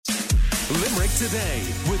Limerick Today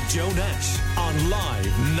with Joe Nash on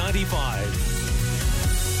Live 95.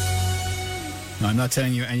 No, I'm not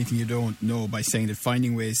telling you anything you don't know by saying that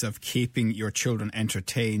finding ways of keeping your children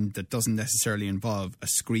entertained that doesn't necessarily involve a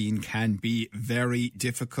screen can be very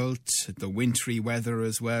difficult. The wintry weather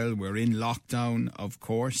as well. We're in lockdown, of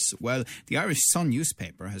course. Well, the Irish Sun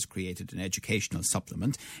newspaper has created an educational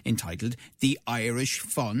supplement entitled The Irish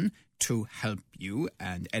Fun to help you,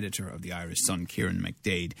 and editor of the Irish Sun, Kieran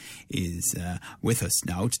McDade, is with us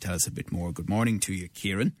now to tell us a bit more. Good morning to you,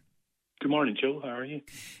 Kieran. Good morning, Joe. How are you?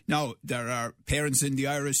 Now, there are parents in the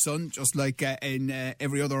Irish Sun, just like in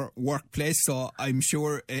every other workplace, so I'm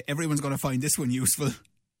sure everyone's going to find this one useful.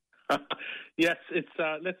 Yes, it's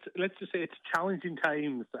let's just say it's challenging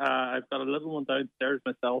times. I've got a little one downstairs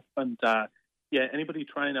myself, and anybody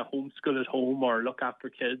trying to homeschool at home or look after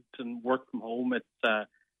kids and work from home,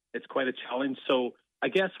 it's quite a challenge. So I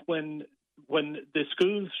guess when the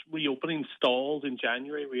schools reopening stalled in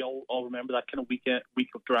January, we all remember that kind of week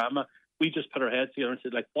of drama. We just put our heads together and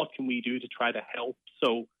said, like, what can we do to try to help?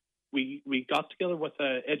 So we got together with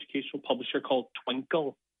an educational publisher called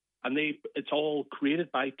Twinkle, and it's all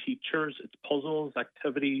created by teachers. It's puzzles,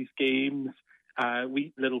 activities, games,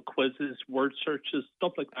 little quizzes, word searches,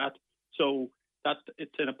 stuff like that. So that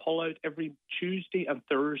it's in a pull-out every Tuesday and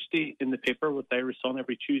Thursday in the paper with the Irish Sun,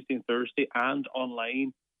 every Tuesday and Thursday, and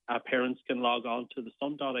online. Parents can log on to the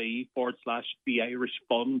sun.ie/the Irish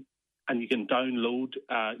Fun, and you can download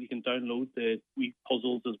the wee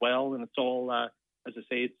puzzles as well. And it's all, as I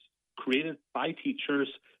say, it's created by teachers.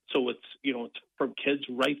 So it's from kids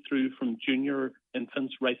right through, from junior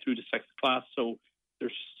infants right through to sixth class. So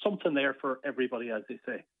there's something there for everybody, as they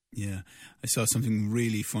say. Yeah, I saw something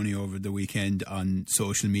really funny over the weekend on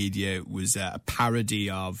social media. It was a parody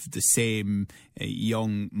of the same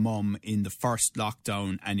young mum in the first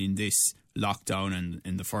lockdown and in this lockdown. And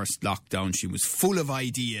in the first lockdown, she was full of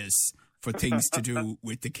ideas for things to do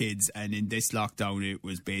with the kids. And in this lockdown, it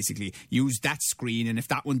was basically use that screen. And if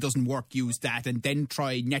that one doesn't work, use that. And then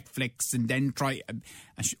try Netflix and then try...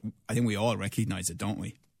 I think we all recognise it, don't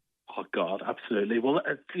we? Oh, God, absolutely. Well,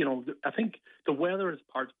 I think the weather is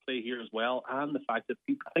part to play here as well, and the fact that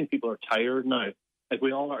I think people are tired now. Like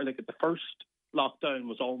we all are. Like the first lockdown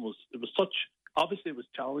obviously it was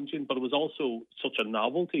challenging, but it was also such a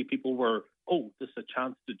novelty. People were, this is a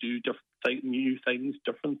chance to do new things,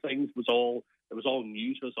 different things. It was all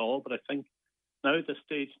new to us all. But I think now at this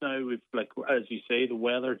stage now, we've, like, as you say, the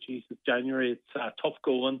weather, Jesus, January, it's tough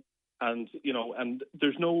going. And, and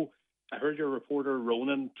there's no... I heard your reporter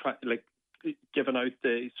Ronan giving out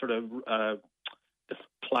the sort of the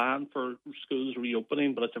plan for schools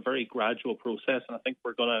reopening, but it's a very gradual process, and I think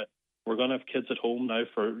we're gonna have kids at home now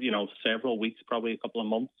for several weeks, probably a couple of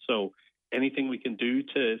months. So anything we can do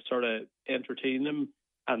to sort of entertain them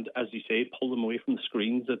and, as you say, pull them away from the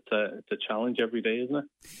screens, it's a challenge every day, isn't it?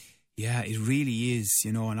 Yeah, it really is,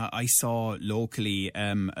 and I saw locally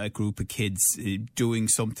a group of kids doing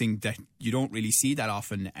something that you don't really see that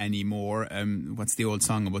often anymore. What's the old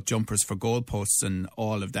song about jumpers for goalposts and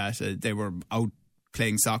all of that? They were out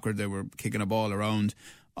playing soccer, they were kicking a ball around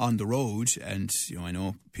on the road, and I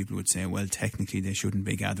know people would say, well, technically they shouldn't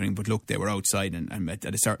be gathering, but look, they were outside, and at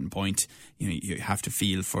a certain point, you have to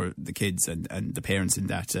feel for the kids and the parents in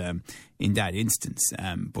that instance.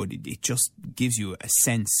 But it just gives you a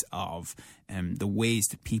sense of the ways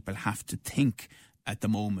that people have to think at the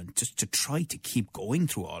moment, just to try to keep going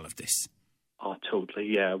through all of this. Oh, totally,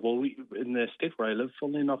 yeah. Well, in the state where I live,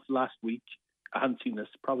 funnily enough, last week, I hadn't seen this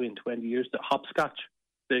probably in 20 years, the hopscotch.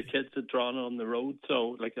 The kids had drawn on the road,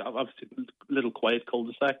 so obviously a little quiet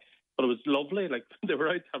cul-de-sac, but it was lovely. Like they were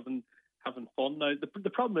out having fun. Now the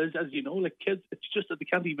problem is, as you know, like kids, it's just that they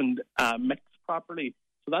can't even mix properly.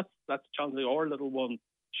 So that's challenging. Our little one,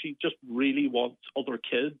 she just really wants other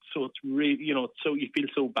kids, so it's really so you feel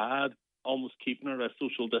so bad almost keeping her at a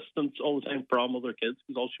social distance all the time from other kids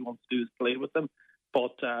because all she wants to do is play with them.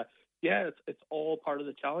 But it's all part of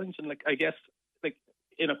the challenge, and I guess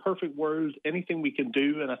in a perfect world, anything we can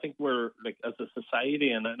do, and I think we're as a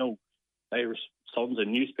society, and I know Irish Sun's a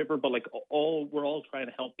newspaper, but we're all trying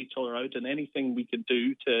to help each other out, and anything we can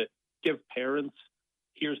do to give parents,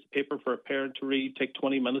 here's the paper for a parent to read, take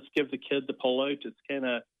 20 minutes, give the kid the pull out. It's kind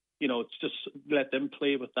of, it's just let them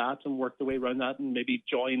play with that and work their way around that and maybe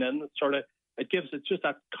join in. It's just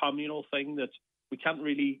that communal thing that we can't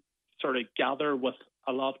really sort of gather with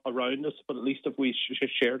a lot around us, but at least if we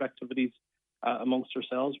shared activities amongst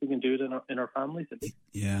ourselves, we can do it in our families.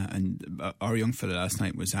 Yeah, and our young fella last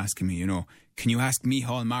night was asking me, can you ask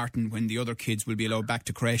Micheál Martin when the other kids will be allowed back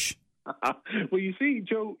to creche? Well, you see,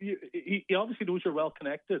 Joe, he obviously knows you're well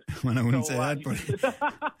connected. Well, I wouldn't say that, but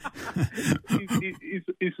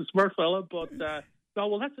he's a smart fella. But no,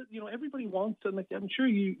 well, that's it. Everybody wants, and like, I'm sure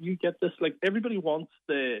you get this. Like, everybody wants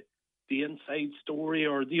the inside story,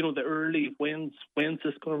 or the early when's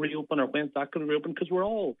this going to reopen, or when's that going to reopen?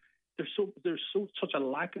 Because there's such a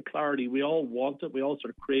lack of clarity. We all want it. We all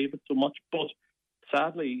sort of crave it so much, but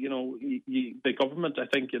sadly, the government, I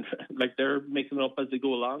think, like, they're making it up as they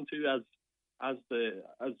go along too, as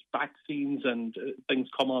vaccines and things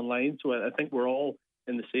come online. So I think we're all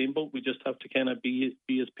in the same boat. We just have to kind of be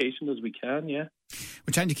as patient as we can. Yeah.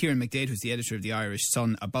 We're chatting to Kieran McDade, who's the editor of the Irish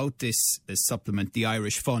Sun, about this supplement, the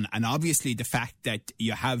Irish Fun, and obviously the fact that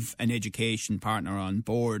you have an education partner on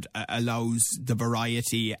board allows the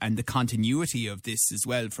variety and the continuity of this as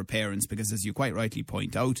well for parents, because as you quite rightly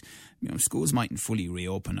point out, schools mightn't fully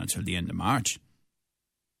reopen until the end of March.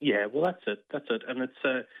 Yeah, well, that's it, and it's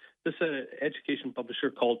this education publisher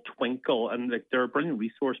called Twinkl, and they're a brilliant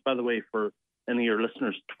resource, by the way, for any of your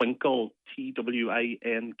listeners. Twinkl,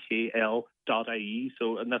 TWINKL.ie.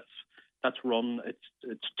 So, and that's run.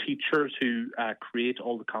 It's teachers who create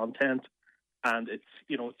all the content, and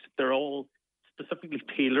they're all specifically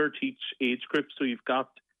tailored to each age group. So you've got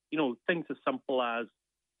things as simple as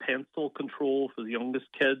pencil control for the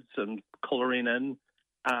youngest kids and colouring in,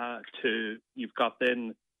 to you've got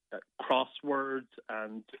then crosswords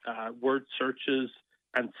and word searches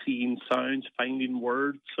and seeing sounds, finding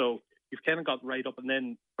words. So you've kind of got right up, and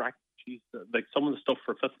then like some of the stuff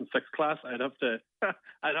for 5th and 6th class,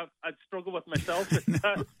 I'd struggle with myself.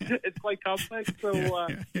 It's quite complex. So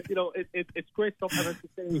it's great stuff. And as I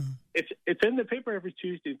say, it's in the paper every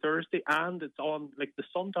Tuesday and Thursday, and it's on like the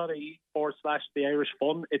sun.ie/the Irish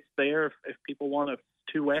Fun. It's there if people want it.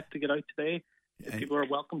 It's too wet to get out today. People are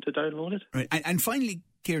welcome to download it. Right. And finally,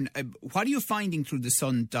 Kieran, what are you finding through the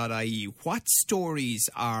sun.ie? What stories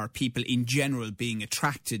are people in general being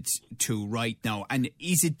attracted to right now? And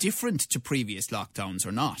is it different to previous lockdowns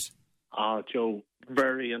or not? Joe,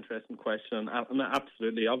 very interesting question. And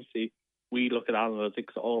absolutely. Obviously, we look at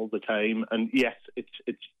analytics all the time. And yes,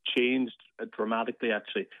 it's changed dramatically,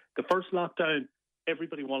 actually. The first lockdown,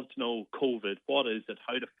 everybody wanted to know COVID. What is it?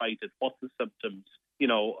 How to fight it? What's the symptoms?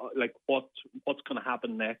 Like what's going to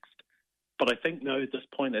happen next? But I think now at this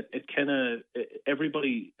point, it kind of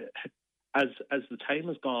everybody, as the time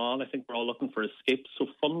has gone on, I think we're all looking for escapes. So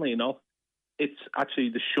funnily enough, it's actually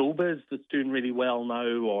the showbiz that's doing really well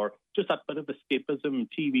now, or just that bit of escapism.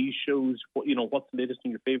 TV shows, what's the latest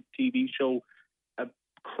in your favourite TV show?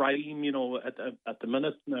 Crime, at the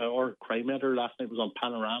minute, or Crime Editor last night was on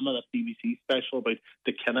Panorama, that BBC special about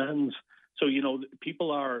the Kinahans. So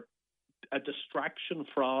people are a distraction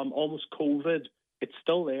from almost COVID. It's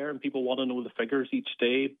still there, and people want to know the figures each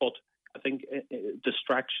day. But I think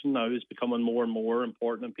distraction now is becoming more and more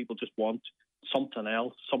important, and people just want something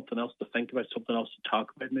else to think about, something else to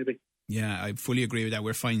talk about, maybe. Yeah, I fully agree with that.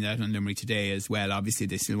 We're finding that on Limerick Today as well. Obviously,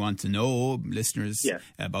 they still want to know, listeners,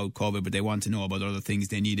 about COVID, but they want to know about other things.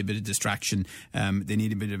 They need a bit of distraction. They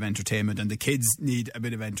need a bit of entertainment, and the kids need a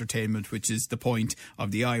bit of entertainment, which is the point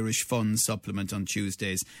of the Irish Fun supplement on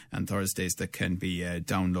Tuesdays and Thursdays that can be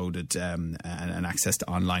downloaded and accessed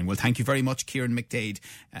online. Well, thank you very much, Kieran McDade,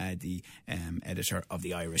 the editor of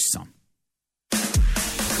the Irish Sun.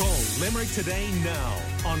 Call Limerick Today now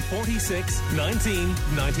on 46 19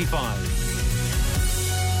 95.